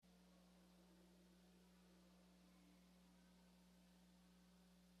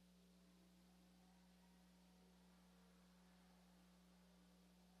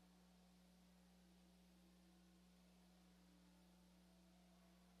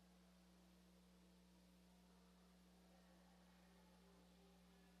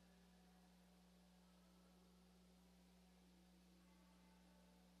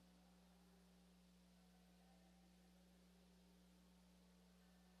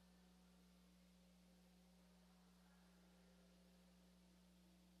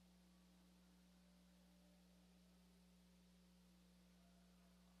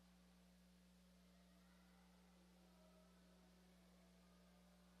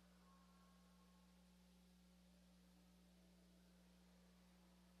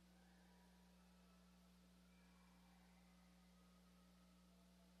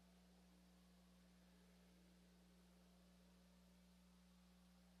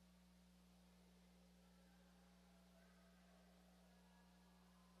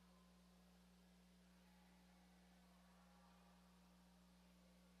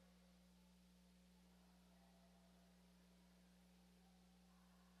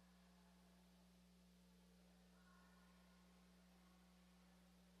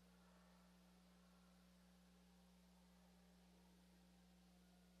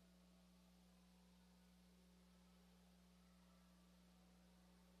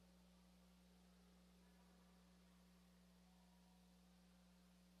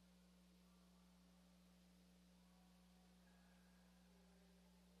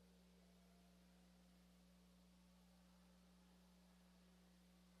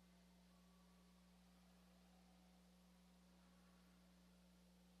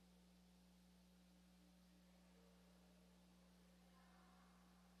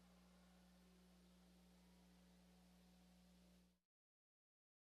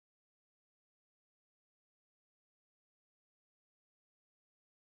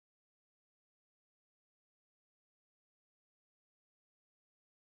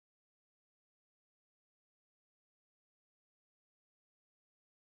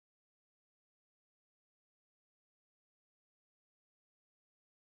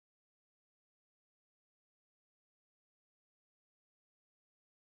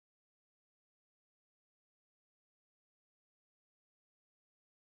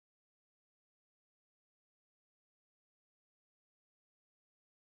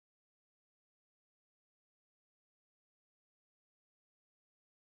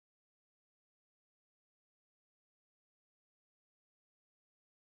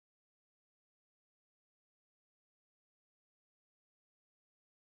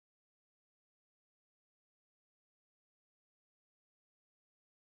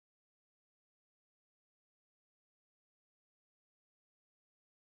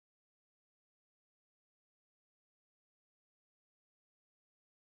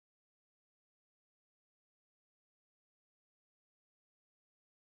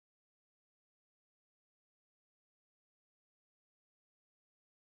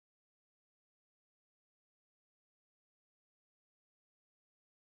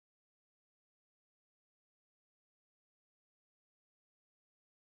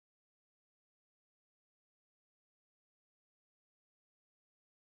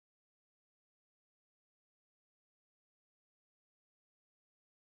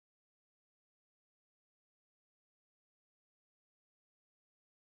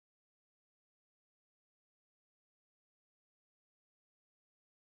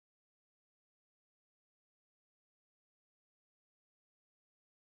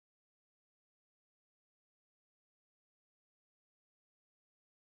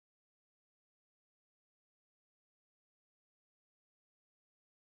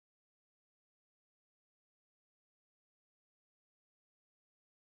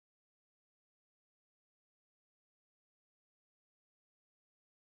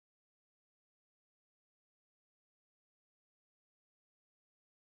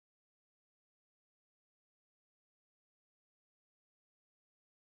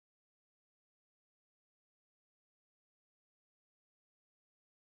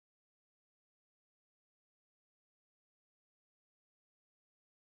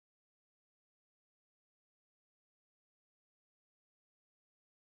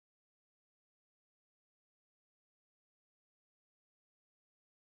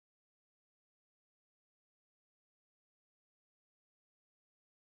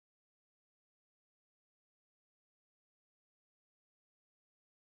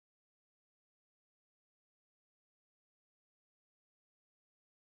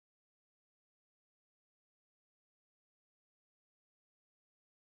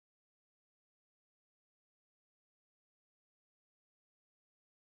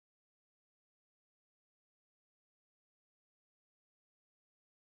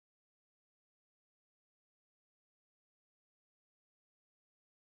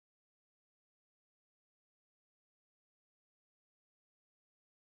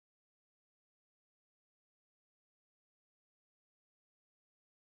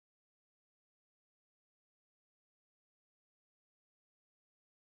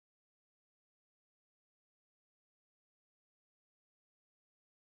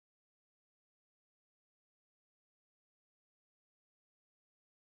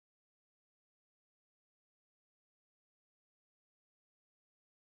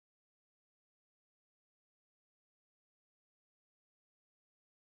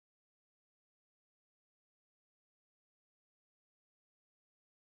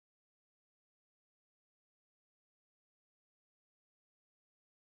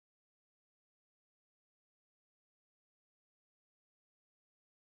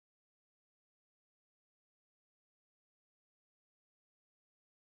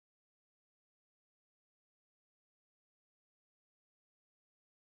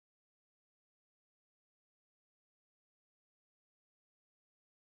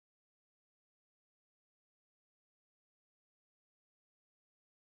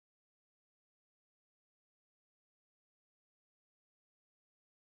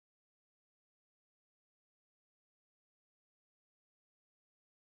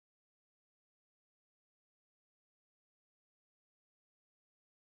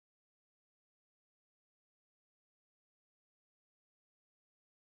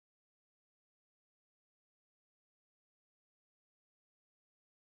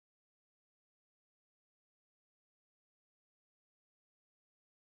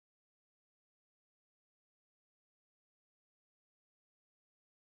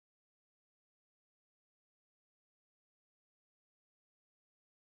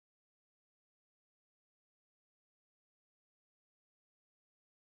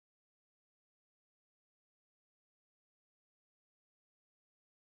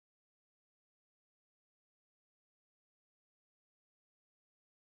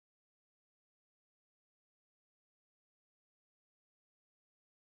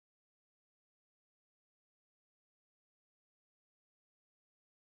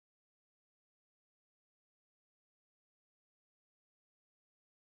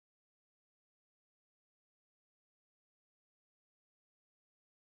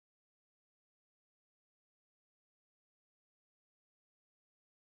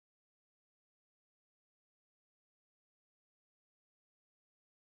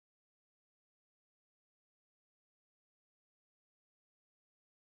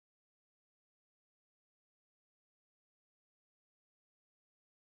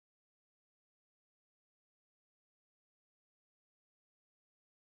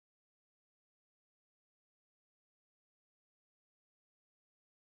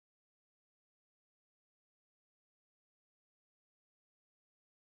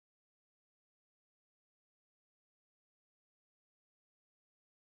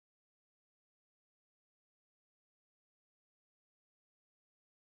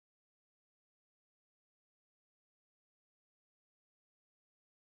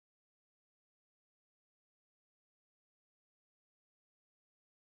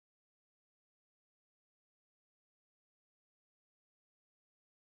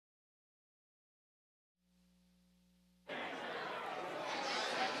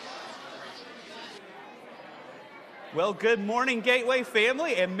Well, good morning, Gateway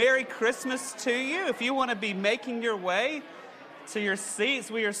family, and Merry Christmas to you. If you want to be making your way to your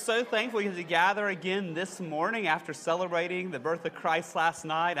seats, we are so thankful we get to gather again this morning after celebrating the birth of Christ last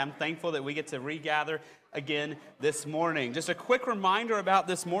night. I'm thankful that we get to regather again this morning. Just a quick reminder about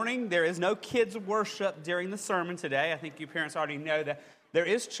this morning, there is no kids worship during the sermon today. I think you parents already know that. There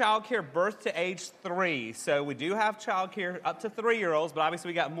is childcare birth to age 3, so we do have childcare up to 3-year-olds, but obviously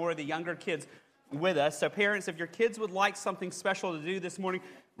we got more of the younger kids with us. So parents, if your kids would like something special to do this morning,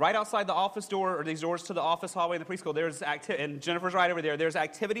 right outside the office door, or these doors to the office hallway in the preschool, there's and Jennifer's right over there, there's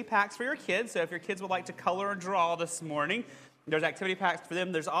activity packs for your kids. So if your kids would like to color or draw this morning, there's activity packs for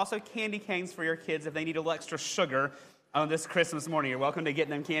them. There's also candy canes for your kids if they need a little extra sugar on this Christmas morning. You're welcome to get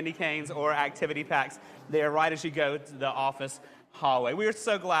them candy canes or activity packs there right as you go to the office hallway. We are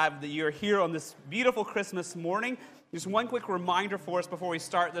so glad that you're here on this beautiful Christmas morning. Just one quick reminder for us before we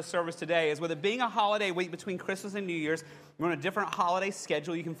start the service today is with it being a holiday week between Christmas and New Year's, we're on a different holiday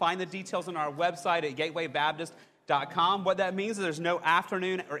schedule. You can find the details on our website at gatewaybaptist.com. What that means is there's no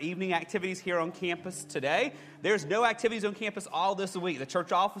afternoon or evening activities here on campus today. There's no activities on campus all this week. The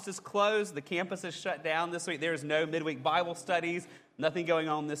church office is closed. The campus is shut down this week. There's no midweek Bible studies. Nothing going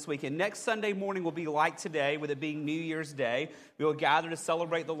on this week. And next Sunday morning will be like today, with it being New Year's Day. We will gather to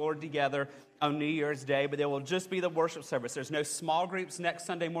celebrate the Lord together on New Year's Day, but there will just be the worship service. There's no small groups next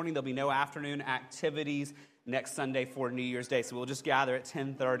Sunday morning. There'll be no afternoon activities next Sunday for New Year's Day. So we'll just gather at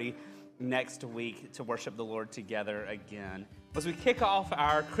 10:30 next week to worship the Lord together again. As we kick off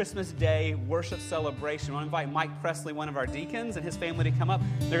our Christmas Day worship celebration, I want to invite Mike Presley, one of our deacons, and his family to come up.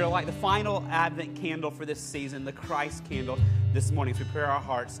 They're going to light the final Advent candle for this season, the Christ candle, this morning, as we prepare our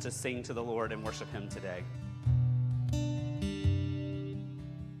hearts to sing to the Lord and worship Him today.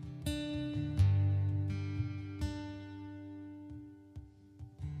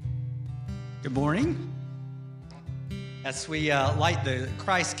 Good morning. As we light the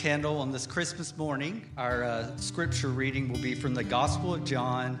Christ candle on this Christmas morning, our scripture reading will be from the Gospel of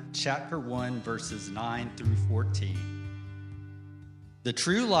John, chapter 1, verses 9 through 14. The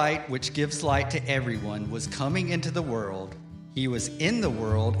true light, which gives light to everyone, was coming into the world. He was in the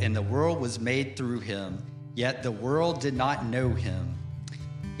world, and the world was made through him, yet the world did not know him.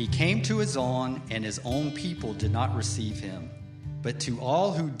 He came to his own, and his own people did not receive him. But to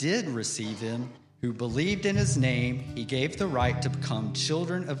all who did receive him, who believed in his name, he gave the right to become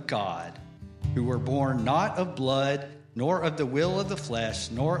children of God, who were born not of blood, nor of the will of the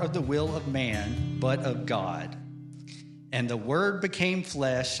flesh, nor of the will of man, but of God. And the Word became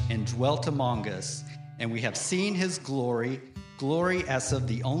flesh and dwelt among us, and we have seen his glory, glory as of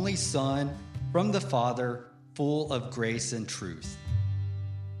the only Son from the Father, full of grace and truth.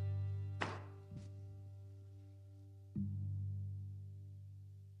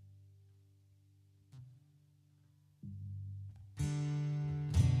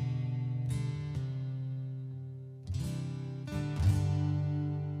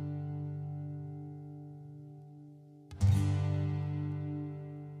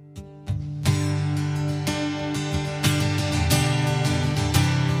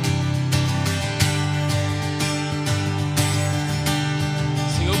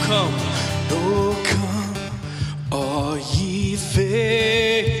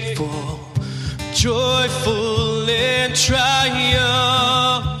 Joyful and triumphant,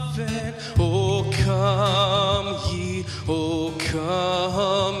 oh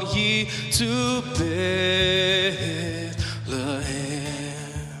come ye to Bethlehem.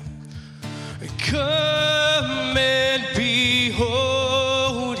 Come and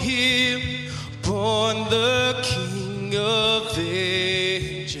behold him, born the King of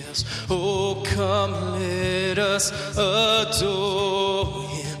ages. Oh come, let us adore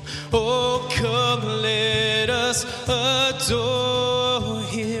him. Oh, come, let us adore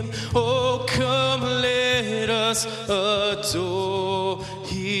him. Oh, come, let us adore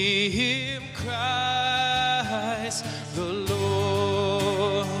him, Christ the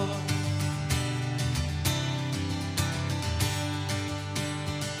Lord.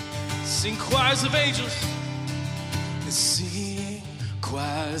 Sing choirs of angels. Sing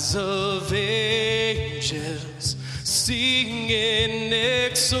choirs of angels. Sing in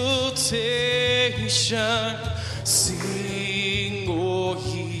exultation, sing, O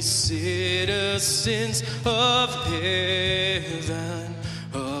ye citizens of heaven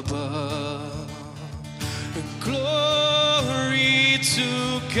above. Glory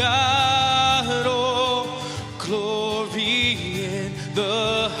to God, oh, glory in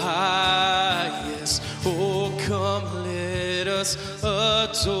the highest. Oh, come, let us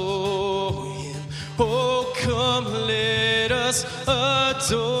adore him. Oh, come, let us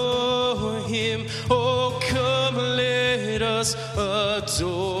adore him. Oh, come, let us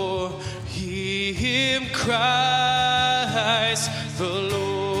adore Him, Christ the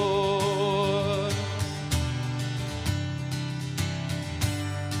Lord.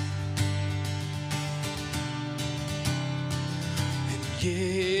 And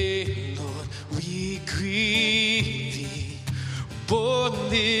yea, Lord, we greet Thee, born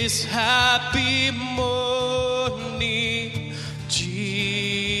this happy morning,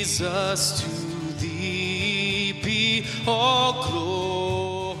 Jesus, to Thee be all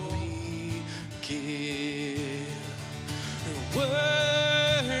glory give. The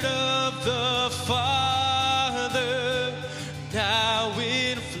word of the Father, now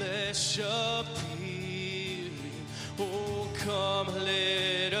in flesh appearing. Oh, come,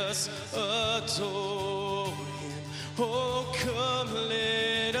 let us adore Him. Oh, come,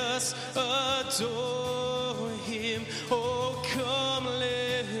 let us adore Him. Oh, come,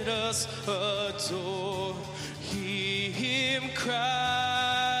 let us adore Him,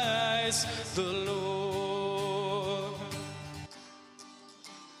 Christ the Lord.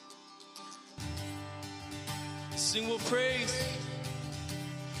 Sing, we'll praise.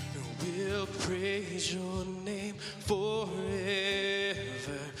 We'll praise Your name forever.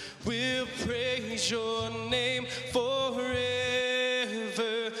 We'll praise Your name forever.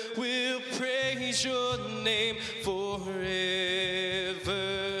 We'll praise Your name forever,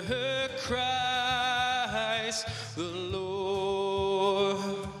 Christ the Lord.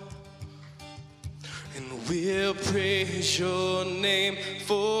 And we'll praise Your name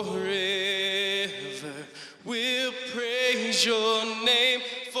forever. We'll praise Your name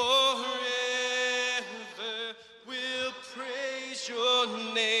forever. We'll praise Your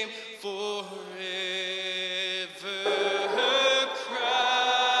name forever,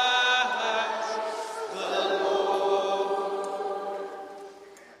 Christ the Lord.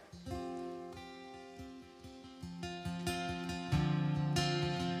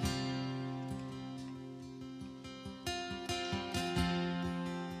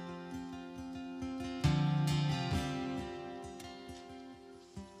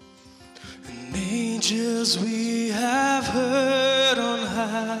 And angels we have heard on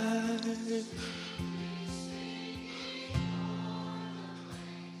high,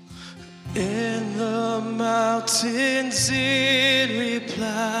 in the mountains in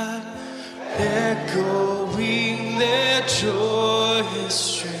reply, echoing their joyous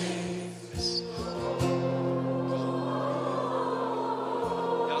strains.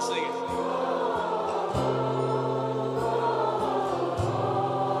 Y'all sing it.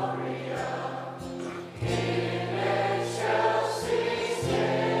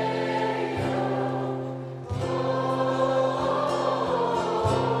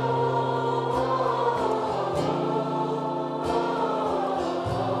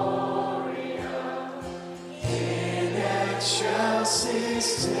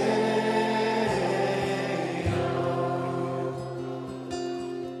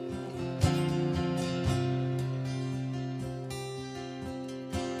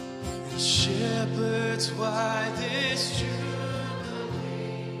 Shepherds, why this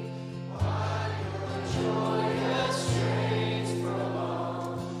jubilee? Why your joyous strains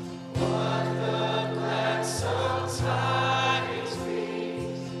prolong? What the gladsome tidings be,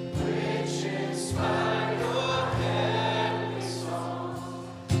 which inspire your heavenly song?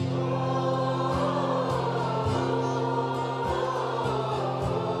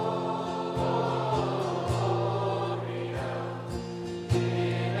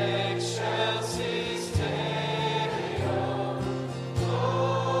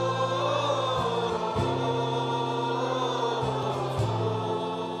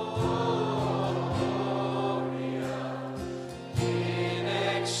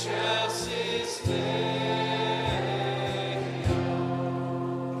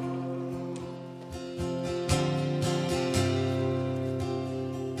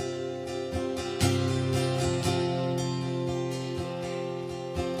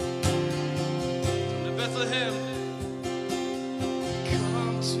 Bethlehem.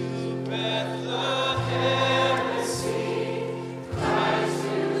 Come to Bethlehem and see Christ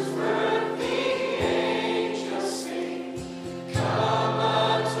whose birth the angels sing. Come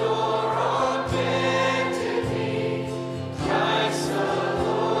adore on bended knee Christ the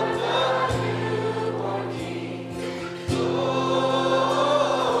Lord, the newborn King.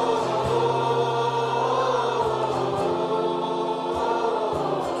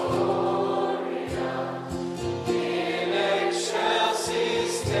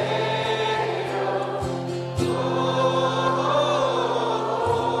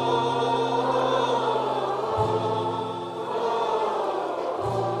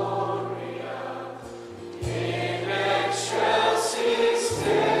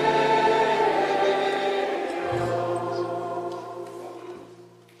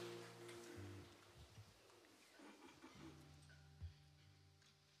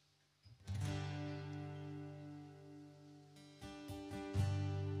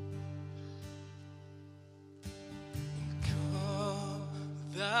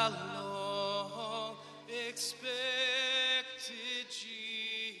 Thou long expected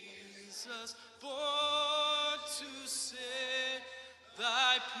Jesus, born to set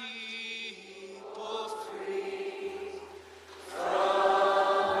thy people free from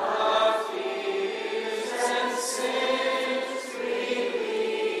our fears and sins.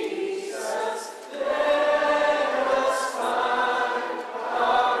 Release us, let us find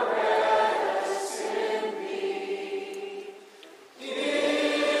our rest in thee.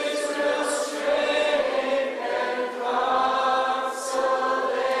 Israel's strength and consolation,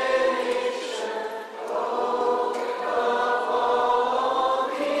 hope of all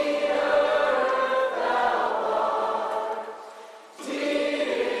the earth thou art.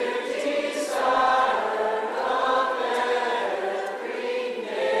 Dear desire of every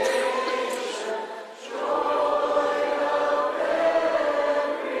nation, joy of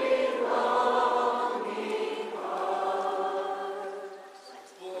every longing heart.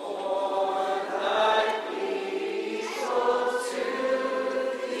 Born thy people to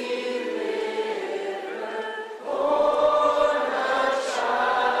deliver, born a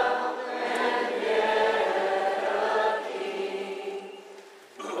child and yet a king,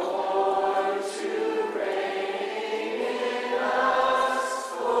 born to reign in us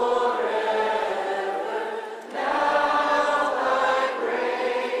forever. Now thy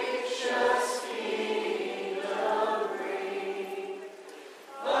gracious kingdom bring.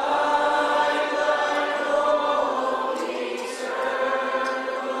 By thine own eternal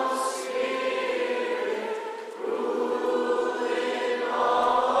Spirit, rule in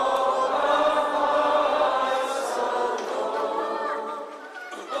all our hearts alone.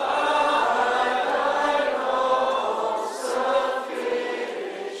 By thine all sufficient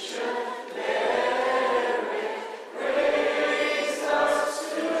merit, raise us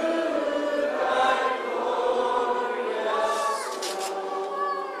to thy glorious throne.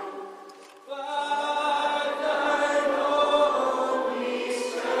 By thine own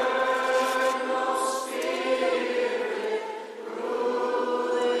eternal Spirit,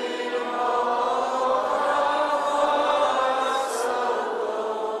 rule in all our hearts alone.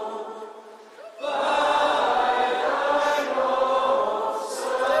 By thine all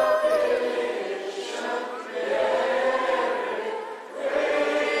sufficient merit,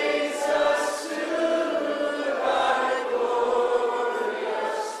 raise us to thy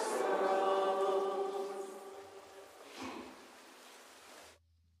glorious throne.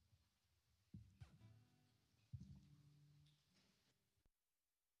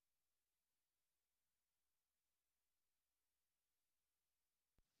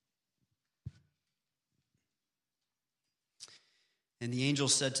 And the angel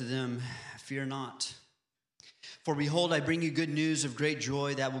said to them, "Fear not, for behold, I bring you good news of great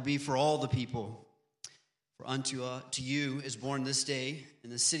joy that will be for all the people. For to you is born this day in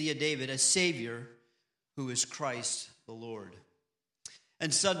the city of David a Savior, who is Christ the Lord."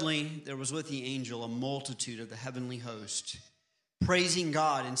 And suddenly there was with the angel a multitude of the heavenly host, praising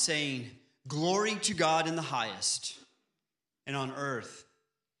God and saying, "Glory to God in the highest, and on earth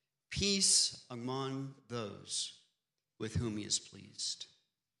peace among those with whom he is pleased."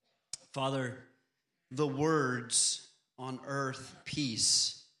 Father, the words "on earth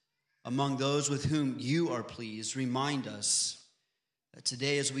peace among those with whom you are pleased" remind us that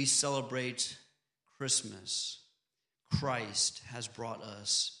today, as we celebrate Christmas, Christ has brought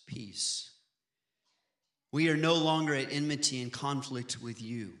us peace. We are no longer at enmity and conflict with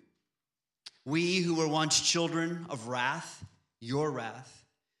you. We who were once children of wrath, your wrath,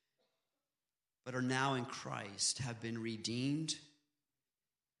 but are now in Christ, have been redeemed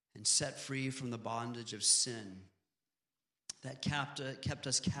and set free from the bondage of sin that kept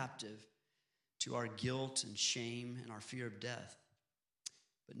us captive to our guilt and shame and our fear of death.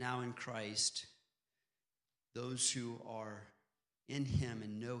 But now in Christ, those who are in him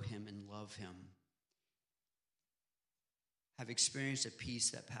and know him and love him have experienced a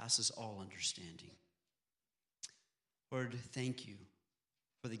peace that passes all understanding. Lord, thank you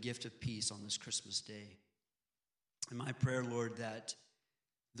for the gift of peace on this Christmas day. And my prayer, Lord, that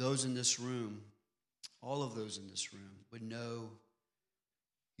those in this room, all of those in this room, would know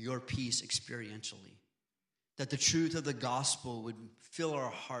your peace experientially, that the truth of the gospel would fill our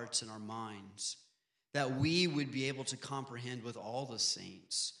hearts and our minds, that we would be able to comprehend with all the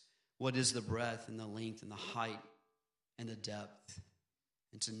saints what is the breadth and the length and the height and the depth,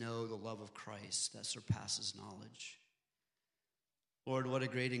 and to know the love of Christ that surpasses knowledge. Lord, what a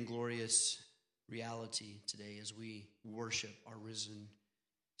great and glorious reality today as we worship our risen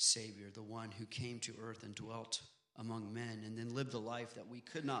Savior, the one who came to earth and dwelt among men and then lived a life that we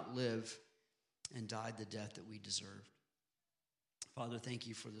could not live and died the death that we deserved. Father, thank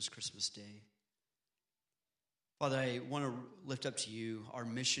you for this Christmas day. Father, I want to lift up to you our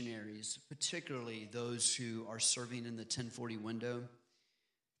missionaries, particularly those who are serving in the 1040 window.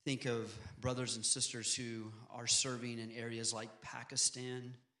 Think of brothers and sisters who are serving in areas like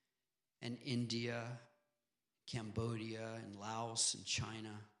Pakistan and India, Cambodia and Laos and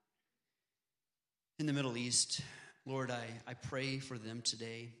China. In the Middle East, Lord, I pray for them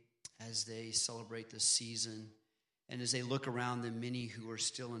today as they celebrate this season and as they look around the many who are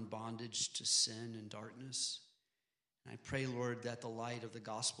still in bondage to sin and darkness. And I pray, Lord, that the light of the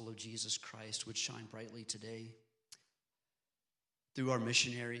gospel of Jesus Christ would shine brightly today through our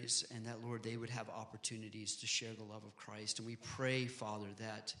missionaries, and that, Lord, they would have opportunities to share the love of Christ. And we pray, Father,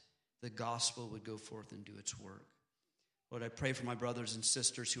 that the gospel would go forth and do its work. Lord, I pray for my brothers and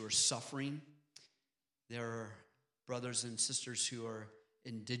sisters who are suffering. There are brothers and sisters who are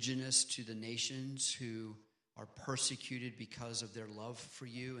indigenous to the nations who are persecuted because of their love for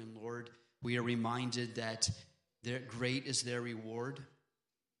you. And Lord, we are reminded that great is their reward.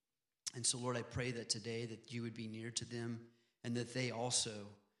 And so, Lord, I pray that today that you would be near to them and that they also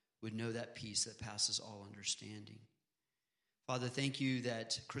would know that peace that passes all understanding. Father, thank you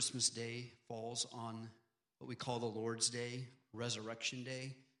that Christmas Day falls on what we call the Lord's Day, Resurrection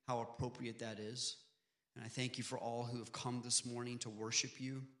Day, how appropriate that is. And I thank you for all who have come this morning to worship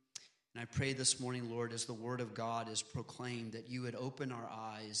you. And I pray this morning, Lord, as the word of God is proclaimed, that you would open our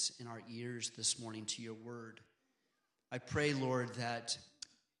eyes and our ears this morning to your word. I pray, Lord, that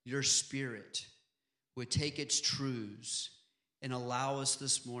your Spirit would take its truths and allow us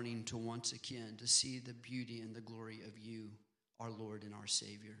this morning to once again to see the beauty and the glory of you, our Lord and our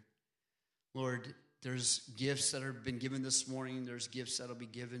Savior. Lord, there's gifts that have been given this morning. There's gifts that will be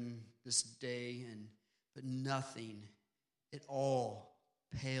given this day, but nothing at all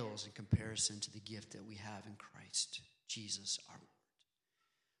pales in comparison to the gift that we have in Christ, Jesus our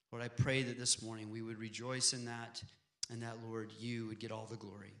Lord. Lord, I pray that this morning we would rejoice in that, and that, Lord, you would get all the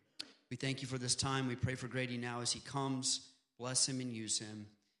glory. We thank you for this time. We pray for Grady now as he comes. Bless him and use him.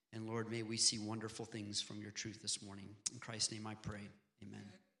 And Lord, may we see wonderful things from your truth this morning. In Christ's name I pray. Amen.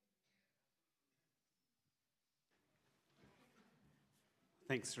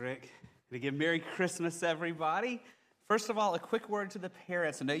 Thanks, Rick. And again, Merry Christmas, everybody. First of all, a quick word to the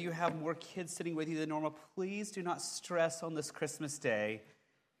parents. I know you have more kids sitting with you than normal. Please do not stress on this Christmas day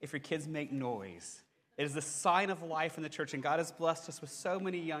if your kids make noise. It is the sign of life in the church, and God has blessed us with so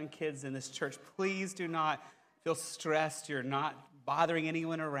many young kids in this church. Please do not feel stressed. You're not bothering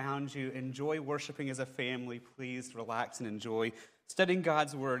anyone around you. Enjoy worshiping as a family. Please relax and enjoy studying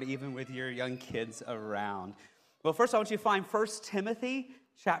God's word, even with your young kids around. Well, first I want you to find 1 Timothy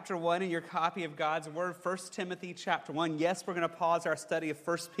chapter 1 in your copy of God's word. 1 Timothy chapter 1. Yes, we're going to pause our study of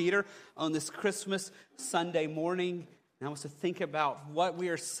 1 Peter on this Christmas Sunday morning. And I want us to think about what we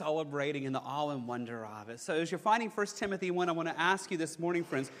are celebrating and the awe and wonder of it. So as you're finding 1 Timothy 1, I want to ask you this morning,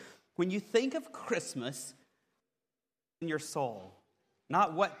 friends, when you think of Christmas in your soul,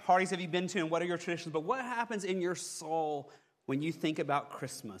 not what parties have you been to and what are your traditions, but what happens in your soul when you think about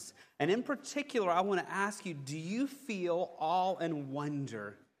Christmas? And in particular, I want to ask you, do you feel awe and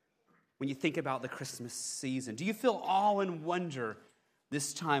wonder when you think about the Christmas season? Do you feel awe and wonder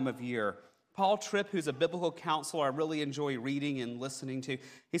this time of year? Paul Tripp, who's a biblical counselor I really enjoy reading and listening to,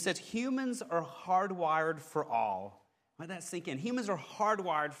 he says, humans are hardwired for awe. Let that sink in. Humans are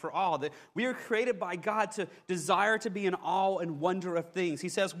hardwired for awe. That we are created by God to desire to be in awe and wonder of things. He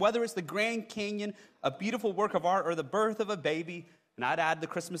says, whether it's the Grand Canyon, a beautiful work of art, or the birth of a baby, and I'd add the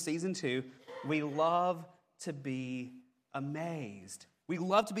Christmas season too, we love to be amazed. We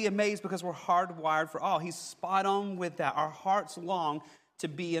love to be amazed because we're hardwired for awe. He's spot on with that. Our hearts long to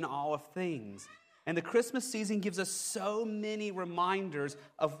be in awe of things. And the Christmas season gives us so many reminders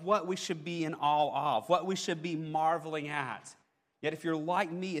of what we should be in awe of, what we should be marveling at. Yet if you're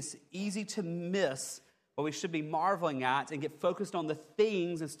like me, it's easy to miss what we should be marveling at and get focused on the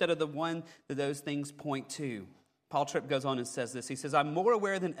things instead of the one that those things point to. Paul Tripp goes on and says this. He says, I'm more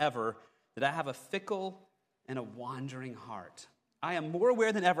aware than ever that I have a fickle and a wandering heart. I am more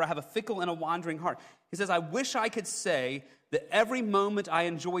aware than ever I have a fickle and a wandering heart. He says, I wish I could say that every moment I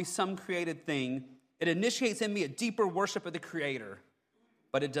enjoy some created thing, it initiates in me a deeper worship of the Creator,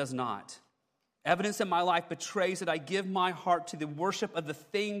 but it does not. Evidence in my life betrays that I give my heart to the worship of the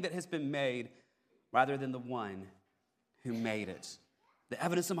thing that has been made rather than the one who made it. The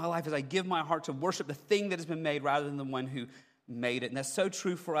evidence in my life is I give my heart to worship the thing that has been made rather than the one who made it. And that's so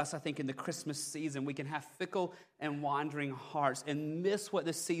true for us, I think, in the Christmas season. We can have fickle and wandering hearts and miss what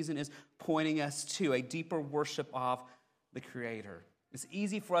this season is pointing us to, a deeper worship of the Creator. It's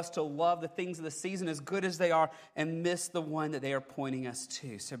easy for us to love the things of the season as good as they are and miss the one that they are pointing us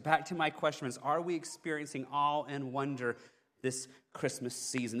to. So back to my question is, are we experiencing awe and wonder this Christmas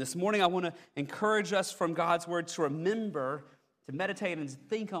season? This morning I want to encourage us from God's word to remember, to meditate and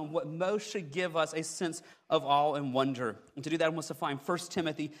think on what most should give us a sense of awe and wonder. And to do that, I want us to find 1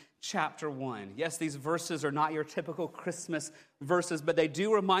 Timothy chapter 1. Yes, these verses are not your typical Christmas verses, but they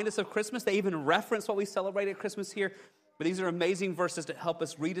do remind us of Christmas. They even reference what we celebrate at Christmas here. But these are amazing verses to help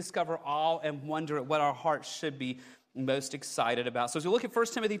us rediscover awe and wonder at what our hearts should be most excited about. So as we look at 1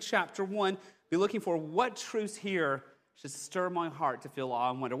 Timothy chapter 1, be looking for what truths here should stir my heart to feel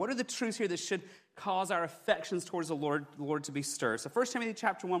awe and wonder. What are the truths here that should cause our affections towards the Lord to be stirred? So 1 Timothy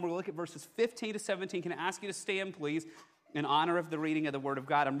chapter 1, we're going to look at verses 15 to 17. Can I ask you to stand, please, in honor of the reading of the Word of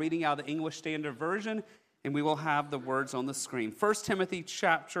God? I'm reading out the English Standard Version, and we will have the words on the screen. 1 Timothy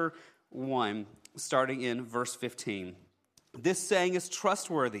chapter 1, starting in verse 15. This saying is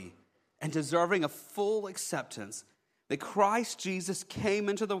trustworthy and deserving of full acceptance, that Christ Jesus came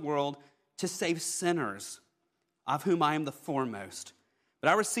into the world to save sinners, of whom I am the foremost. But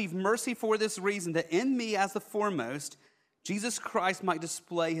I received mercy for this reason, that in me as the foremost, Jesus Christ might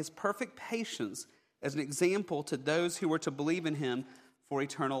display his perfect patience as an example to those who were to believe in him for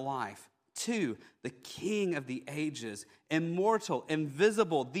eternal life. 2, the King of the ages, immortal,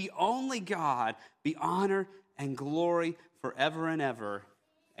 invisible, the only God, be honor and glory forever and ever.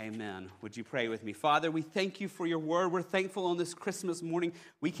 Amen. Would you pray with me? Father, we thank you for your word. We're thankful on this Christmas morning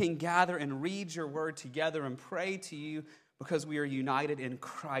we can gather and read your word together and pray to you because we are united in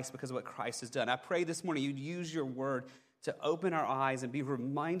Christ, because of what Christ has done. I pray this morning you'd use your word to open our eyes and be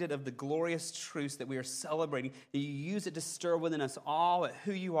reminded of the glorious truths that we are celebrating. And you use it to stir within us all at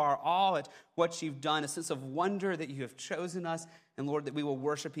who you are, all at what you've done, a sense of wonder that you have chosen us. And Lord, that we will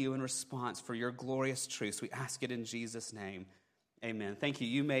worship you in response for your glorious truths. We ask it in Jesus' name. Amen. Thank you.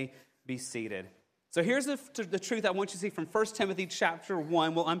 You may be seated. So here's the truth I want you to see from 1 Timothy chapter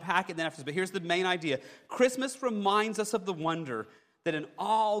 1. We'll unpack it then after this, but here's the main idea. Christmas reminds us of the wonder that an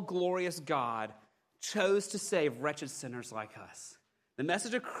all-glorious God chose to save wretched sinners like us. The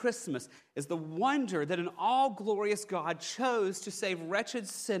message of Christmas is the wonder that an all-glorious God chose to save wretched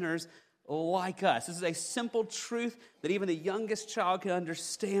sinners like us. This is a simple truth that even the youngest child can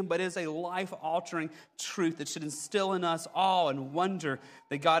understand, but it is a life-altering truth that should instill in us awe and wonder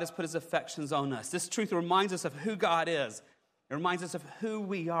that God has put his affections on us. This truth reminds us of who God is. It reminds us of who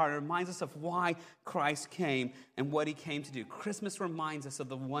we are. It reminds us of why Christ came and what he came to do. Christmas reminds us of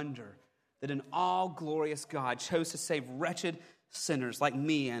the wonder that an all-glorious God chose to save wretched sinners like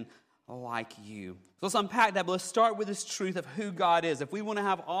me and like you. So let's unpack that, but let's start with this truth of who God is. If we want to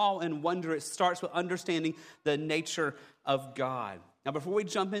have awe and wonder, it starts with understanding the nature of God. Now, before we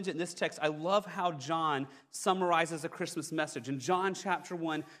jump into it in this text, I love how John summarizes the Christmas message. In John chapter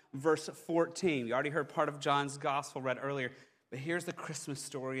 1, verse 14, you already heard part of John's gospel read earlier, but here's the Christmas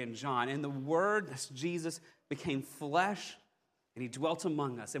story in John. And the Word, that's Jesus, became flesh, and he dwelt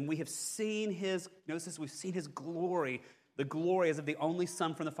among us. And we have seen his, notice this, we've seen his glory. The glory as of the only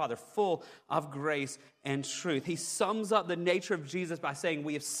Son from the Father, full of grace and truth. He sums up the nature of Jesus by saying,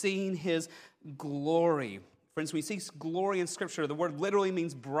 we have seen his glory. Friends, when we see glory in Scripture, the word literally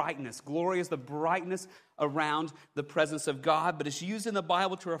means brightness. Glory is the brightness around the presence of God, but it's used in the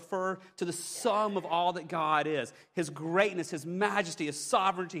Bible to refer to the sum of all that God is. His greatness, his majesty, his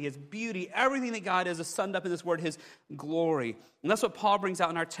sovereignty, his beauty, everything that God is summed up in this word, his glory. And that's what Paul brings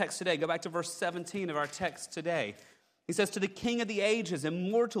out in our text today. Go back to verse 17 of our text today. He says, to the King of the ages,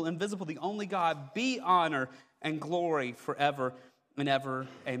 immortal, invisible, the only God, be honor and glory forever and ever.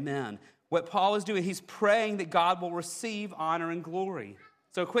 Amen. What Paul is doing, he's praying that God will receive honor and glory.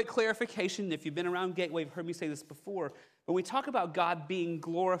 So a quick clarification, if you've been around Gateway, you've heard me say this before. When we talk about God being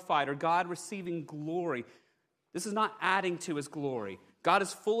glorified or God receiving glory, this is not adding to his glory. God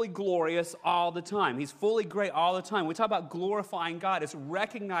is fully glorious all the time. He's fully great all the time. When we talk about glorifying God, it's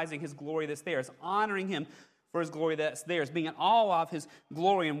recognizing his glory that's there. It's honoring him for his glory that's there. It's being in awe of his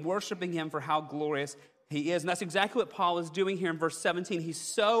glory and worshiping him for how glorious he is. And that's exactly what Paul is doing here in verse 17. He's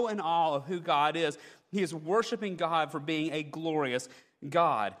so in awe of who God is. He is worshiping God for being a glorious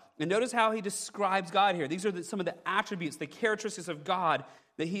God. And notice how he describes God here. These are some of the attributes, the characteristics of God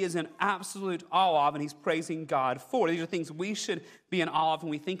that he is in absolute awe of, and he's praising God for. These are things we should be in awe of when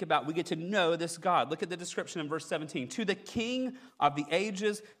we think about, we get to know this God. Look at the description in verse 17. To the King of the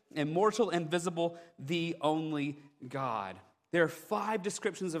ages, immortal, invisible, the only God. There are 5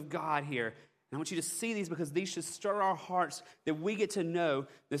 descriptions of God here. And I want you to see these because these should stir our hearts that we get to know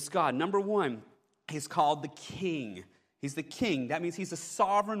this God. Number 1, he's called the King. He's the king. That means he's a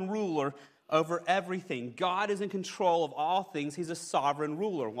sovereign ruler over everything. God is in control of all things. He's a sovereign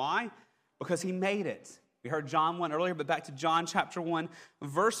ruler. Why? Because he made it. We heard John 1 earlier, but back to John chapter 1,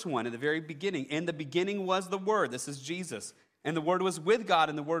 verse 1, at the very beginning. In the beginning was the Word. This is Jesus. And the Word was with God,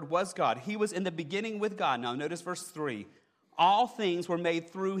 and the Word was God. He was in the beginning with God. Now notice verse 3. All things were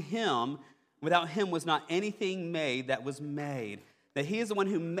made through him. Without him was not anything made that was made. That he is the one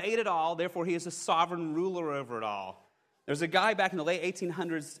who made it all, therefore he is the sovereign ruler over it all. There's a guy back in the late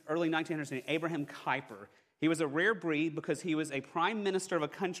 1800s, early 1900s named Abraham Kuyper. He was a rare breed because he was a prime minister of a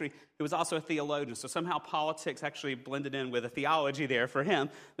country who was also a theologian. So somehow politics actually blended in with a theology there for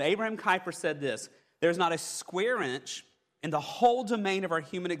him. But Abraham Kuyper said this: there's not a square inch in the whole domain of our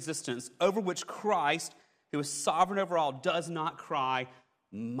human existence over which Christ, who is sovereign over all, does not cry,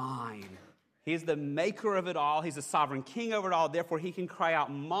 mine. He's the maker of it all. He's the sovereign king over it all. Therefore, he can cry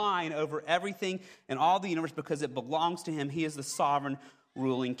out mine over everything in all the universe because it belongs to him. He is the sovereign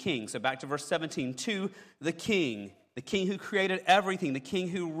ruling king. So back to verse 17, to the king who created everything, the king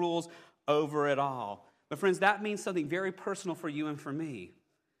who rules over it all. But friends, that means something very personal for you and for me.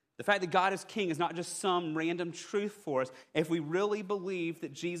 The fact that God is king is not just some random truth for us. If we really believe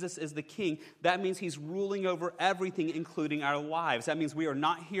that Jesus is the king, that means he's ruling over everything, including our lives. That means we are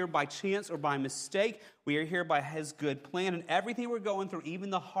not here by chance or by mistake. We are here by his good plan. And everything we're going through, even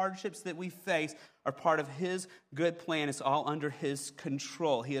the hardships that we face, are part of his good plan. It's all under his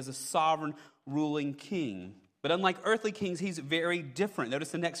control. He is a sovereign ruling king. But unlike earthly kings, he's very different. Notice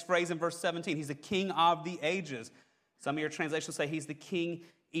the next phrase in verse 17. He's the king of the ages. Some of your translations say he's the king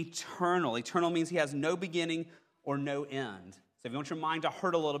eternal. Eternal means he has no beginning or no end. So if you want your mind to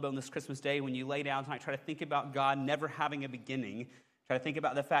hurt a little bit on this Christmas day, when you lay down tonight, try to think about God never having a beginning. Try to think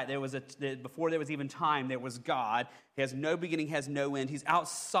about the fact that before there was even time, there was God. He has no beginning, has no end. He's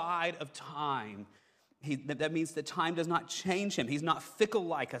outside of time. That means that time does not change him. He's not fickle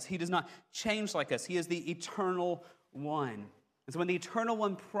like us. He does not change like us. He is the eternal one. And so when the Eternal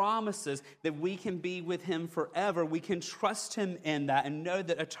One promises that we can be with him forever, we can trust him in that and know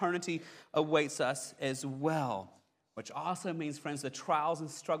that eternity awaits us as well. Which also means, friends, the trials and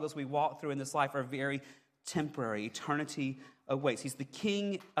struggles we walk through in this life are very temporary. Eternity awaits. He's the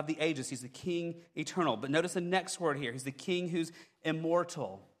king of the ages. He's the king eternal. But notice the next word here. He's the king who's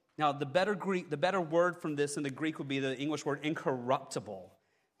immortal. Now, the better word from this in the Greek would be the English word incorruptible.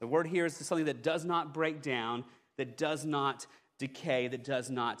 The word here is something that does not break down, that does not decay, that does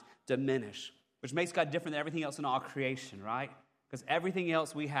not diminish, which makes God different than everything else in all creation, right? Because everything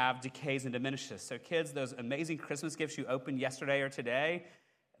else we have decays and diminishes. So kids, those amazing Christmas gifts you opened yesterday or today,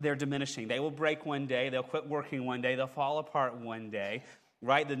 they're diminishing. They will break one day. They'll quit working one day. They'll fall apart one day,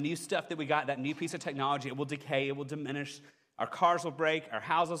 right? The new stuff that we got, that new piece of technology, it will decay. It will diminish. Our cars will break. Our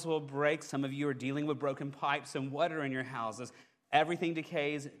houses will break. Some of you are dealing with broken pipes and water in your houses. Everything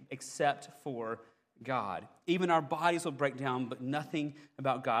decays except for God. Even our bodies will break down, but nothing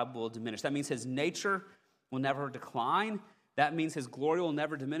about God will diminish. That means his nature will never decline. That means his glory will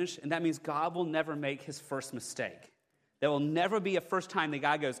never diminish. And that means God will never make his first mistake. There will never be a first time that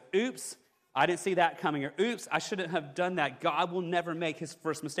God goes, oops, I didn't see that coming, or oops, I shouldn't have done that. God will never make his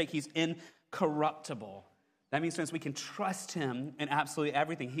first mistake. He's incorruptible. That means, friends, we can trust him in absolutely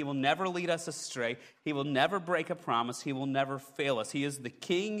everything. He will never lead us astray. He will never break a promise. He will never fail us. He is the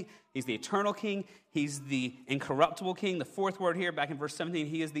king. He's the eternal king. He's the incorruptible king. The fourth word here, back in verse 17,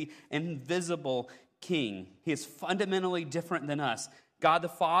 he is the invisible king. He is fundamentally different than us. God the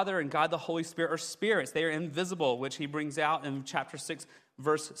Father and God the Holy Spirit are spirits. They are invisible, which he brings out in chapter 6,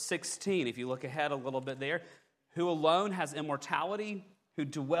 verse 16. If you look ahead a little bit there, who alone has immortality, who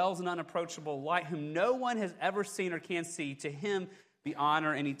dwells in unapproachable light, whom no one has ever seen or can see, to him be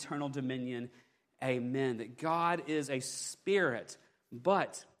honor and eternal dominion. Amen. That God is a spirit,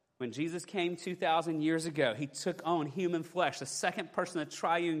 but when Jesus came 2,000 years ago, he took on human flesh. The second person, the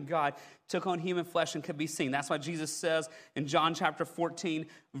triune God, took on human flesh and could be seen. That's why Jesus says in John chapter 14,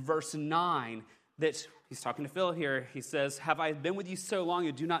 verse 9, that he's talking to Philip here. He says, have I been with you so long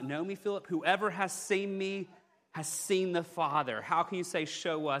you do not know me, Philip? Whoever has seen me has seen the Father. How can you say,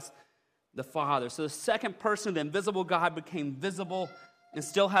 show us the Father? So the second person, the invisible God, became visible and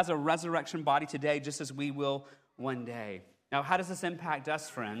still has a resurrection body today, just as we will one day. Now, how does this impact us,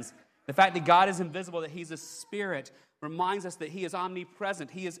 friends? The fact that God is invisible, that he's a spirit, reminds us that he is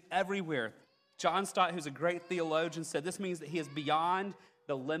omnipresent. He is everywhere. John Stott, who's a great theologian, said this means that he is beyond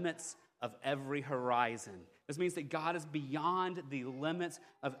the limits of every horizon. This means that God is beyond the limits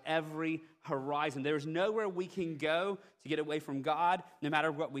of every horizon. There is nowhere we can go to get away from God. No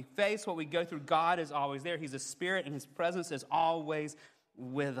matter what we face, what we go through, God is always there. He's a spirit, and his presence is always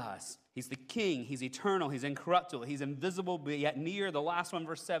with us. He's the King. He's eternal. He's incorruptible. He's invisible, but yet near. The last one,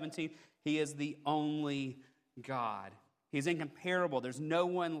 verse 17, he is the only God. He's incomparable. There's no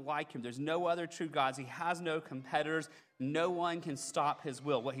one like him. There's no other true gods. He has no competitors. No one can stop his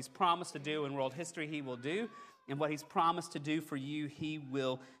will. What he's promised to do in world history, he will do. And what he's promised to do for you, he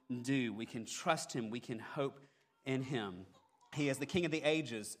will do. We can trust him. We can hope in him. He is the King of the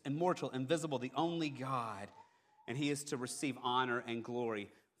ages, immortal, invisible, the only God. And he is to receive honor and glory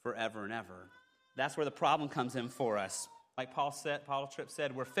forever and ever. That's where the problem comes in for us. Like Paul Tripp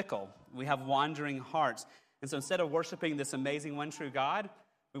said, we're fickle. We have wandering hearts. And so instead of worshiping this amazing one true God,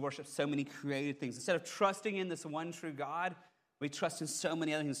 we worship so many created things. Instead of trusting in this one true God, we trust in so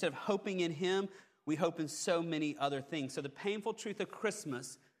many other things. Instead of hoping in him, we hope in so many other things. So the painful truth of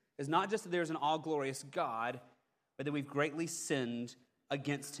Christmas is not just that there's an all-glorious God, but that we've greatly sinned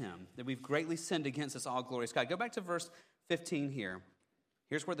against him, that we've greatly sinned against this all-glorious God. Go back to verse 15 here.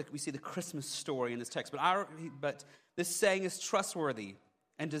 Here's where we see the Christmas story in this text. But this saying is trustworthy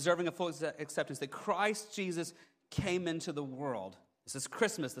and deserving of full acceptance, that Christ Jesus came into the world. This is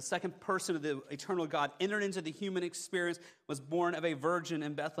Christmas. The second person of the eternal God entered into the human experience, was born of a virgin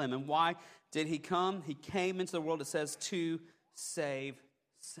in Bethlehem. And why did he come? He came into the world, it says, to save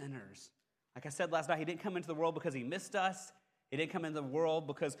sinners. Like I said last night, he didn't come into the world because he missed us. He didn't come into the world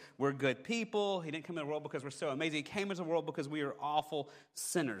because we're good people. He didn't come into the world because we're so amazing. He came into the world because we are awful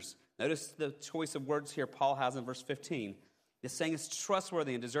sinners. Notice the choice of words here Paul has in verse 15. This saying is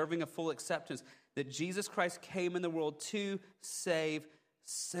trustworthy and deserving of full acceptance, that Jesus Christ came in the world to save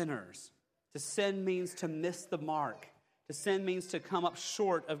sinners. To sin means to miss the mark. To sin means to come up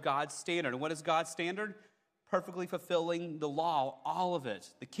short of God's standard. And what is God's standard? Perfectly fulfilling the law, all of it.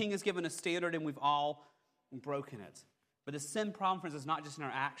 The King has given a standard and we've all broken it. But the sin problem, friends, is not just in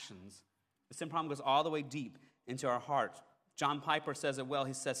our actions. The sin problem goes all the way deep into our heart. John Piper says it well.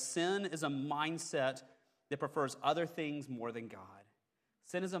 He says, sin is a mindset that prefers other things more than God.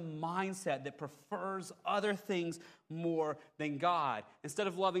 Sin is a mindset that prefers other things more than God. Instead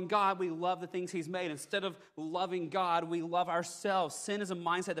of loving God, we love the things he's made. Instead of loving God, we love ourselves. Sin is a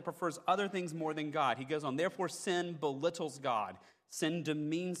mindset that prefers other things more than God. He goes on, therefore sin belittles God. Sin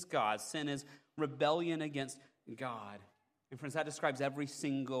demeans God. Sin is rebellion against God. And friends, that describes every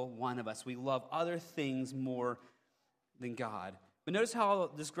single one of us. We love other things more than God. But notice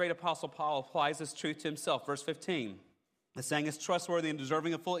how this great apostle Paul applies this truth to himself. Verse 15, the saying is trustworthy and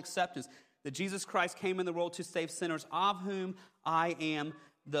deserving of full acceptance, that Jesus Christ came in the world to save sinners, of whom I am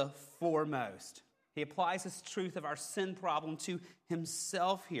the foremost. He applies this truth of our sin problem to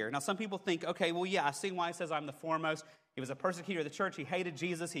himself here. Now, some people think, okay, well, yeah, I see why he says I'm the foremost. He was a persecutor of the church. He hated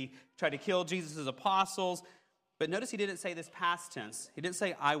Jesus. He tried to kill Jesus' apostles. But notice he didn't say this past tense. He didn't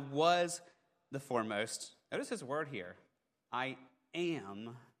say, I was the foremost. Notice his word here. I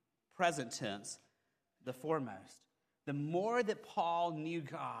am, present tense, the foremost. The more that Paul knew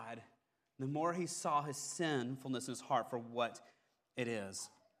God, the more he saw his sinfulness in his heart for what it is.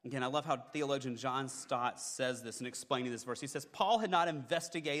 Again, I love how theologian John Stott says this in explaining this verse. He says, Paul had not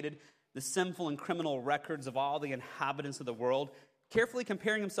investigated the sinful and criminal records of all the inhabitants of the world, carefully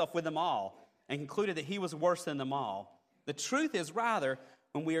comparing himself with them all, and concluded that he was worse than them all. The truth is, rather,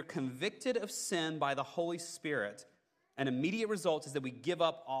 when we are convicted of sin by the Holy Spirit, an immediate result is that we give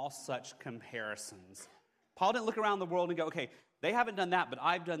up all such comparisons. Paul didn't look around the world and go, okay, they haven't done that, but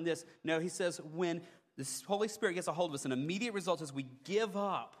I've done this. No, he says when the Holy Spirit gets a hold of us, an immediate result is we give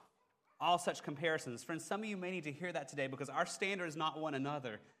up all such comparisons. Friends, some of you may need to hear that today because our standard is not one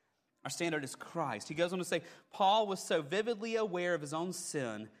another. Our standard is Christ. He goes on to say, Paul was so vividly aware of his own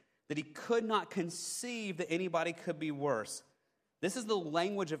sin that he could not conceive that anybody could be worse. This is the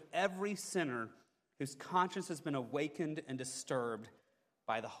language of every sinner whose conscience has been awakened and disturbed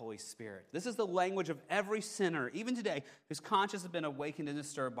by the Holy Spirit. This is the language of every sinner, even today, whose conscience has been awakened and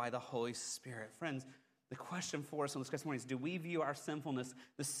disturbed by the Holy Spirit. Friends, the question for us on this morning is, do we view our sinfulness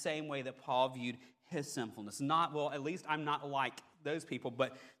the same way that Paul viewed his sinfulness? Not, well, at least I'm not like those people,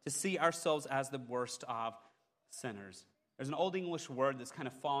 but to see ourselves as the worst of sinners. There's an old English word that's kind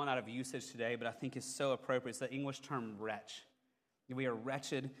of fallen out of usage today, but I think is so appropriate. It's the English term wretch. We are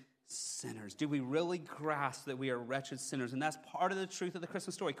wretched sinners. Do we really grasp that we are wretched sinners? And that's part of the truth of the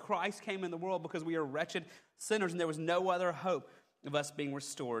Christmas story. Christ came in the world because we are wretched sinners, and there was no other hope of us being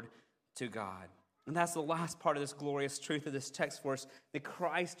restored to God. And that's the last part of this glorious truth of this text for us, that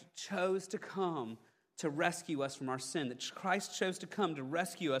Christ chose to come to rescue us from our sin, that Christ chose to come to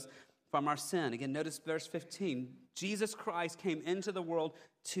rescue us from our sin. Again, notice verse 15. Jesus Christ came into the world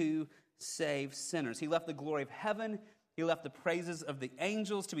to save sinners. He left the glory of heaven. He left the praises of the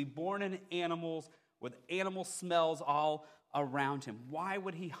angels to be born in animals with animal smells all around him. Why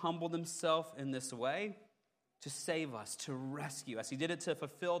would he humble himself in this way? To save us, to rescue us. He did it to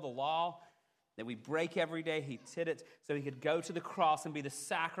fulfill the law that we break every day. He did it so he could go to the cross and be the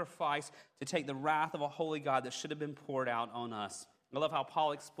sacrifice to take the wrath of a holy God that should have been poured out on us. I love how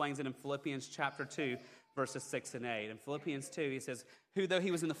Paul explains it in Philippians chapter 2, verses 6 and 8. In Philippians 2, he says, who, though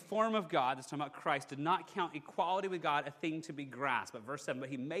he was in the form of God, this is talking about Christ, did not count equality with God a thing to be grasped. But verse 7, but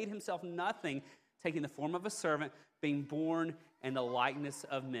he made himself nothing, taking the form of a servant, being born in the likeness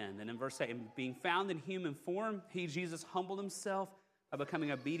of men. And in verse 8, and being found in human form, he, Jesus, humbled himself by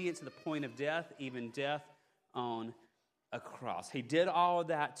becoming obedient to the point of death, even death on a cross. He did all of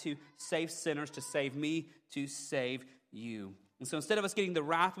that to save sinners, to save me, to save you. And so instead of us getting the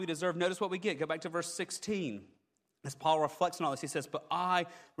wrath we deserve, notice what we get. Go back to verse 16. As Paul reflects on all this, he says, but I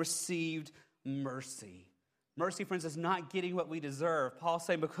received mercy. Mercy, friends, is not getting what we deserve. Paul's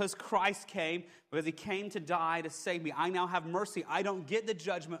saying, because Christ came, because he came to die to save me, I now have mercy. I don't get the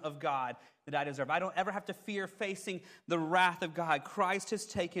judgment of God that I deserve. I don't ever have to fear facing the wrath of God. Christ has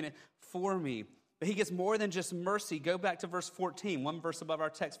taken it for me. But he gets more than just mercy. Go back to verse 14, one verse above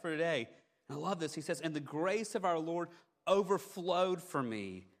our text for today. And I love this. He says, and the grace of our Lord overflowed for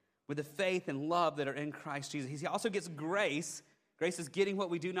me with the faith and love that are in Christ Jesus. He also gets grace. Grace is getting what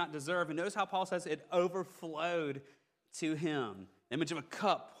we do not deserve. And notice how Paul says it overflowed to him. Image of a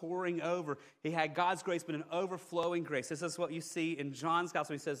cup pouring over. He had God's grace, but an overflowing grace. This is what you see in John's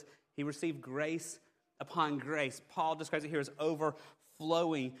gospel. He says he received grace upon grace. Paul describes it here as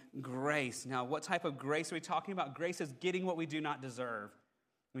overflowing grace. Now, what type of grace are we talking about? Grace is getting what we do not deserve.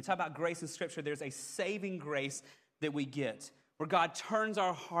 When we talk about grace in Scripture, there's a saving grace that we get, where God turns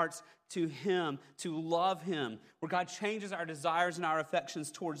our hearts to him, to love him, where God changes our desires and our affections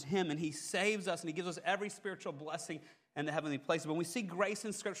towards him, and he saves us, and he gives us every spiritual blessing in the heavenly places. But when we see grace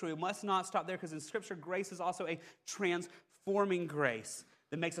in Scripture, we must not stop there, because in Scripture, grace is also a transforming grace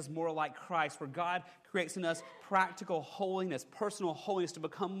that makes us more like Christ, where God creates in us practical holiness, personal holiness to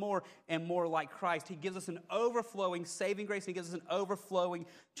become more and more like Christ. He gives us an overflowing saving grace, and he gives us an overflowing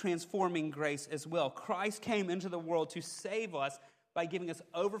transforming grace as well. Christ came into the world to save us by giving us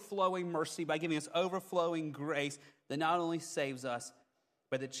overflowing mercy, by giving us overflowing grace that not only saves us,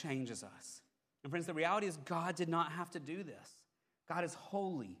 but that changes us. And friends, the reality is God did not have to do this. God is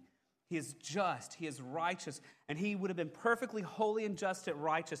holy. He is just, he is righteous, and he would have been perfectly holy and just and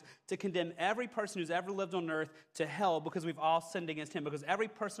righteous to condemn every person who's ever lived on earth to hell because we've all sinned against him, because every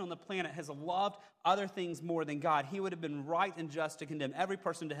person on the planet has loved other things more than God. He would have been right and just to condemn every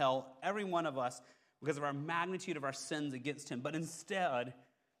person to hell, every one of us, because of our magnitude of our sins against him. But instead,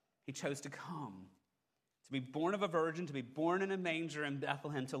 he chose to come, to be born of a virgin, to be born in a manger in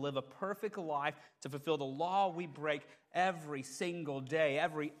Bethlehem, to live a perfect life, to fulfill the law we break every single day,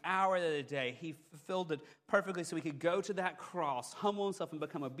 every hour of the day. He fulfilled it perfectly so he could go to that cross, humble himself, and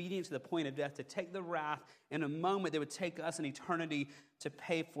become obedient to the point of death, to take the wrath in a moment that would take us an eternity to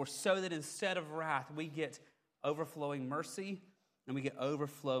pay for, so that instead of wrath, we get overflowing mercy and we get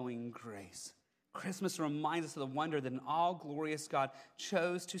overflowing grace. Christmas reminds us of the wonder that an all-glorious God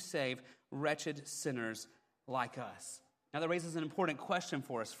chose to save wretched sinners like us. Now that raises an important question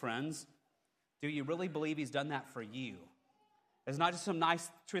for us, friends. Do you really believe he's done that for you? It's not just some nice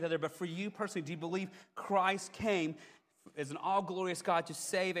truth out there, but for you personally, do you believe Christ came as an all-glorious God to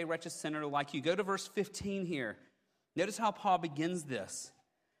save a wretched sinner like you? Go to verse 15 here. Notice how Paul begins this.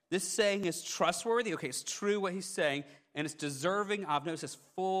 This saying is trustworthy. Okay, it's true what he's saying, and it's deserving of, notice this,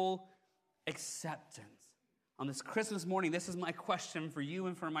 full acceptance. On this Christmas morning, this is my question for you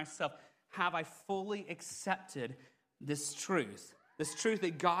and for myself. Have I fully accepted this truth? This truth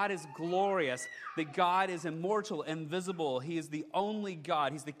that God is glorious, that God is immortal, invisible. He is the only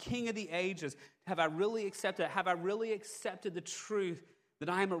God. He's the King of the ages. Have I really accepted it? Have I really accepted the truth that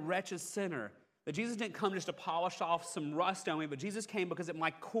I am a wretched sinner? That Jesus didn't come just to polish off some rust on me, but Jesus came because at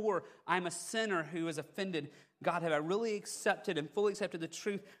my core, I'm a sinner who has offended God. Have I really accepted and fully accepted the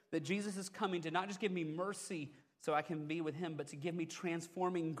truth that Jesus is coming to not just give me mercy so I can be with him, but to give me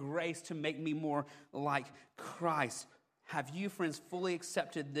transforming grace to make me more like Christ? Have you, friends, fully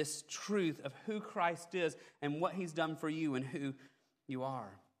accepted this truth of who Christ is and what he's done for you and who you are?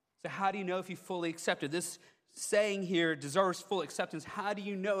 So how do you know if you fully accepted? This saying here deserves full acceptance. How do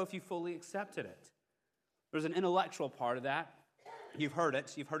you know if you fully accepted it? There's an intellectual part of that. You've heard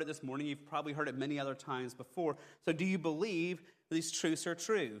it. You've heard it this morning. You've probably heard it many other times before. So do you believe that these truths are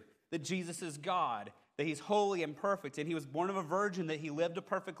true? That Jesus is God, that he's holy and perfect, and he was born of a virgin, that he lived a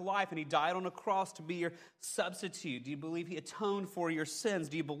perfect life, and he died on a cross to be your substitute? Do you believe he atoned for your sins?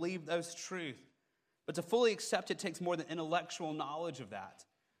 Do you believe those truths? But to fully accept it takes more than intellectual knowledge of that.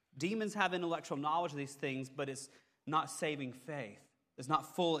 Demons have intellectual knowledge of these things, but it's not saving faith. There's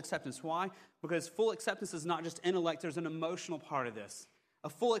not full acceptance. Why? Because full acceptance is not just intellect, there's an emotional part of this. A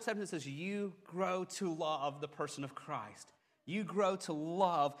full acceptance is you grow to love the person of Christ. You grow to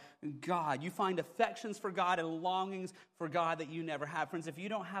love God. You find affections for God and longings for God that you never had. Friends, if you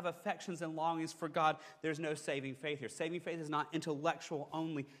don't have affections and longings for God, there's no saving faith here. Saving faith is not intellectual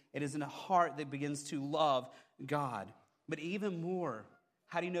only. It is in a heart that begins to love God. But even more,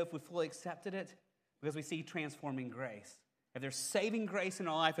 how do you know if we fully accepted it? Because we see transforming grace. If there's saving grace in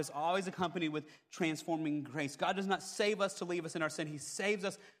our life, it's always accompanied with transforming grace. God does not save us to leave us in our sin. He saves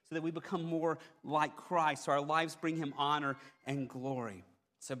us so that we become more like Christ, so our lives bring him honor and glory.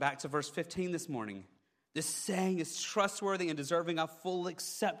 So back to verse 15 this morning. This saying is trustworthy and deserving of full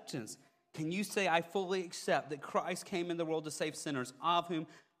acceptance. Can you say, I fully accept that Christ came in the world to save sinners, of whom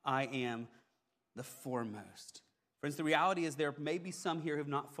I am the foremost? Friends, the reality is there may be some here who have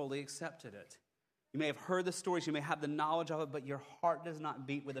not fully accepted it. You may have heard the stories, you may have the knowledge of it, but your heart does not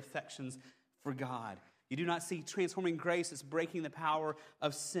beat with affections for God. You do not see transforming grace that's breaking the power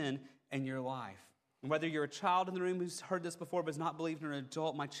of sin in your life. And whether you're a child in the room who's heard this before but has not believed, or an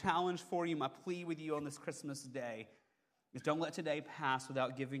adult, my challenge for you, my plea with you on this Christmas day is don't let today pass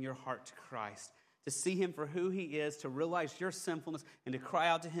without giving your heart to Christ, to see him for who he is, to realize your sinfulness, and to cry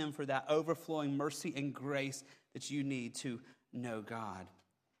out to him for that overflowing mercy and grace that you need to know God.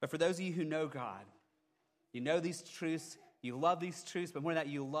 But for those of you who know God, you know these truths, you love these truths, but more than that,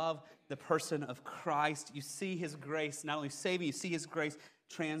 you love the person of Christ. You see his grace not only saving you, see his grace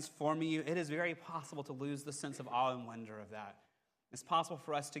transforming you. It is very possible to lose the sense of awe and wonder of that. It's possible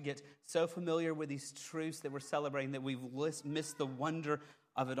for us to get so familiar with these truths that we're celebrating that we've missed the wonder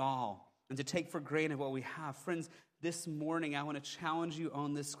of it all and to take for granted what we have. Friends, this morning, I want to challenge you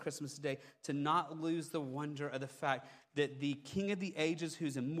on this Christmas day to not lose the wonder of the fact that the King of the ages,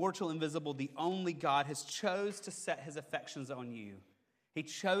 who's immortal, invisible, the only God, has chose to set his affections on you. He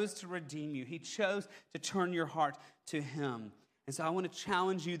chose to redeem you. He chose to turn your heart to him. And so I want to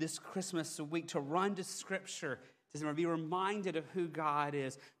challenge you this Christmas week to run to Scripture, to be reminded of who God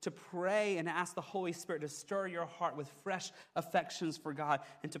is, to pray and ask the Holy Spirit to stir your heart with fresh affections for God,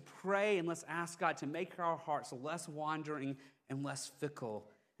 and to pray and let's ask God to make our hearts less wandering and less fickle,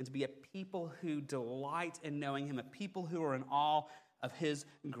 and to be a people who delight in knowing him, a people who are in awe of his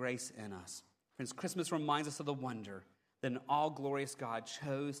grace in us. Friends, Christmas reminds us of the wonder that an all-glorious God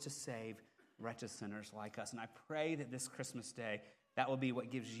chose to save wretched sinners like us. And I pray that this Christmas day, that will be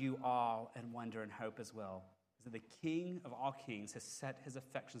what gives you awe and wonder and hope as well. That the King of all kings has set his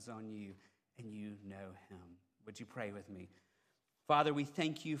affections on you, and you know him. Would you pray with me? Father, we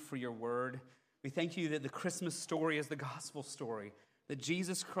thank you for your word. We thank you that the Christmas story is the gospel story, that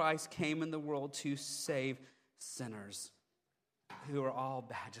Jesus Christ came in the world to save sinners who are all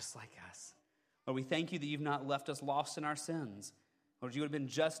bad just like us. Lord, we thank you that you've not left us lost in our sins. Lord, you would have been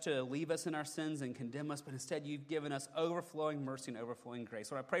just to leave us in our sins and condemn us, but instead you've given us overflowing mercy and overflowing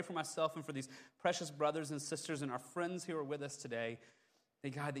grace. Lord, I pray for myself and for these precious brothers and sisters and our friends who are with us today,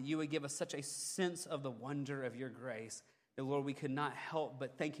 that God, that you would give us such a sense of the wonder of your grace, that Lord, we could not help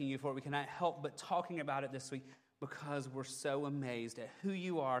but thanking you for it. We cannot help but talking about it this week because we're so amazed at who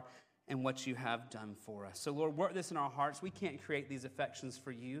you are and what you have done for us. So Lord, work this in our hearts. We can't create these affections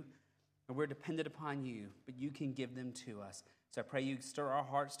for you, and we're dependent upon you, but you can give them to us. So I pray you stir our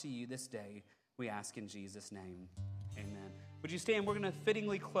hearts to you this day. We ask in Jesus' name. Amen. Would you stand? We're going to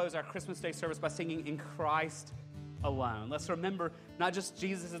fittingly close our Christmas Day service by singing In Christ Alone. Let's remember not just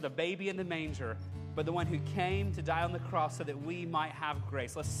Jesus as the baby in the manger, but the one who came to die on the cross so that we might have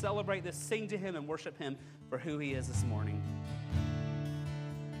grace. Let's celebrate this, sing to him, and worship him for who he is this morning.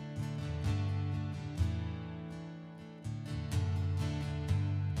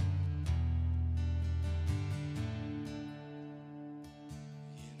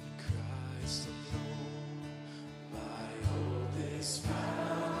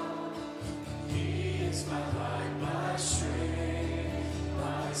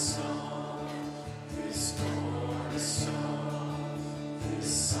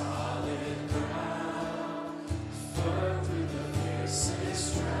 Solid ground, firm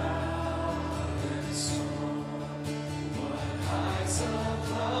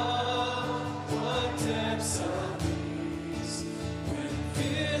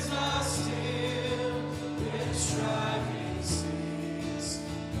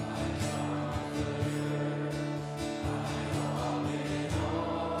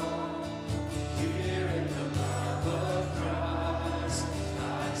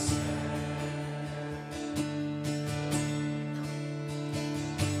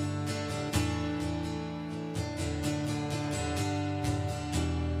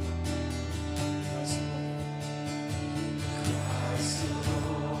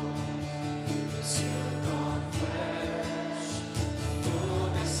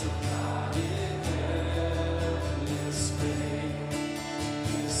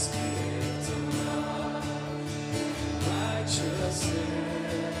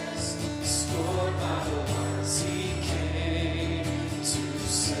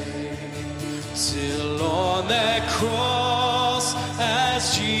on that cross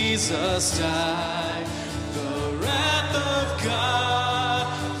as Jesus died. The wrath of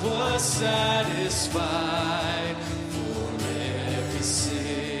God was satisfied. For every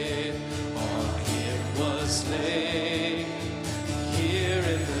sin on him was laid. Here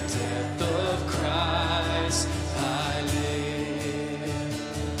in the death of Christ I live.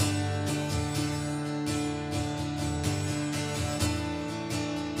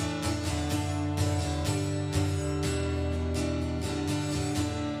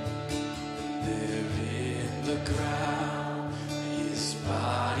 There in the ground his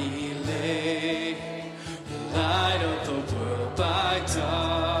body lay, the light of the world by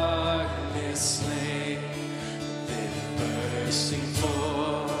darkness slain. Then bursting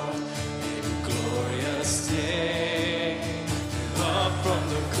forth in glorious day, up from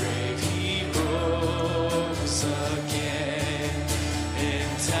the grave he rose again.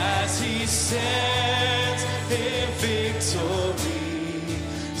 And as he stands in victory,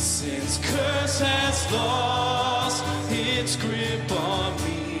 sin's curse has lost its grip on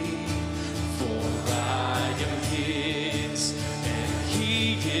me. For I am his and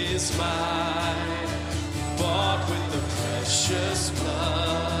he is mine, bought with the precious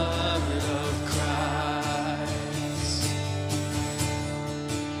blood of Christ.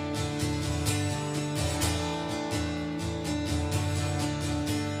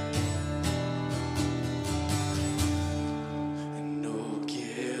 No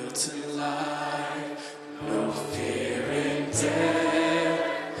guilt in life, no fear in death.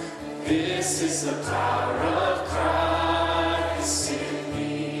 This is the power of Christ in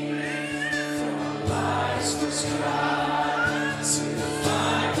me. From life's first cry to the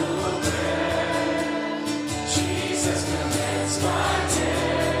final breath, Jesus commands my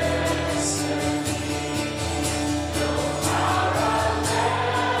destiny. No power of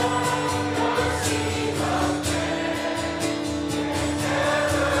hell, no scheme of man can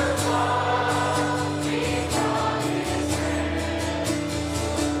ever pluck me from his hand.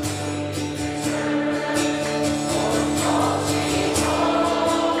 He returns, or calls me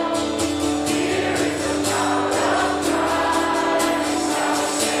home. Here in the power of Christ I'll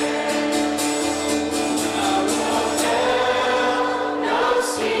stand. Power of hell, no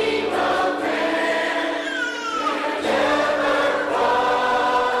scheme of man can ever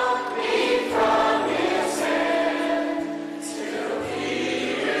pluck me from his hand. Till he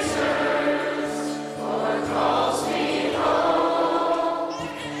returns or calls me home.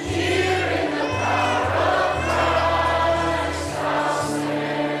 Here in the power of Christ I'll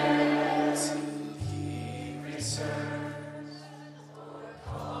stand. Till he returns or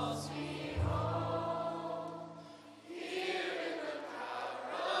calls me home. Here in the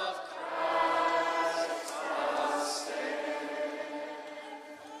power of Christ I'll stand.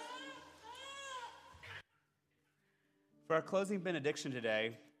 For our closing benediction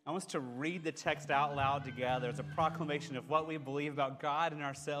today, I want us to read the text out loud together as a proclamation of what we believe about God and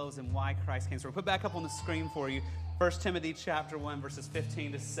ourselves and why Christ came. So we'll put back up on the screen for you 1 Timothy chapter 1, verses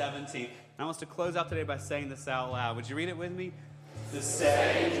 15 to 17. And I want us to close out today by saying this out loud. Would you read it with me? The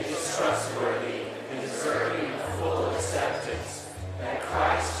saying is trustworthy and deserving of full acceptance, that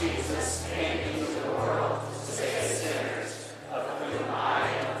Christ Jesus came into the world to save sinners, of whom I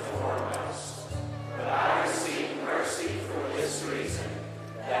am foremost. But I received mercy for this reason,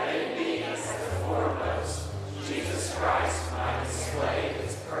 that in me as the foremost, Jesus Christ might display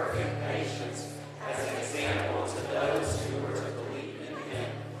his perfect patience as an example to those who were to believe in him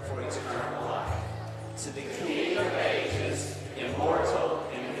for eternal life. To the King of ages, immortal,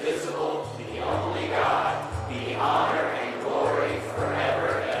 invisible, the only God, be honor and glory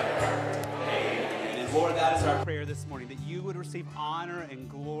forever and ever. Amen. And Lord, that is our prayer this morning, that you would receive honor and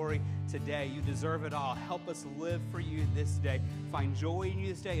glory today. You deserve it all. Help us live for you this day. Find joy in you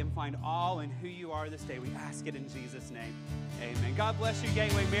this day and find all in who you are this day. We ask it in Jesus' name. Amen. God bless you,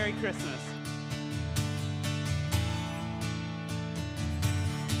 Gateway. Merry Christmas.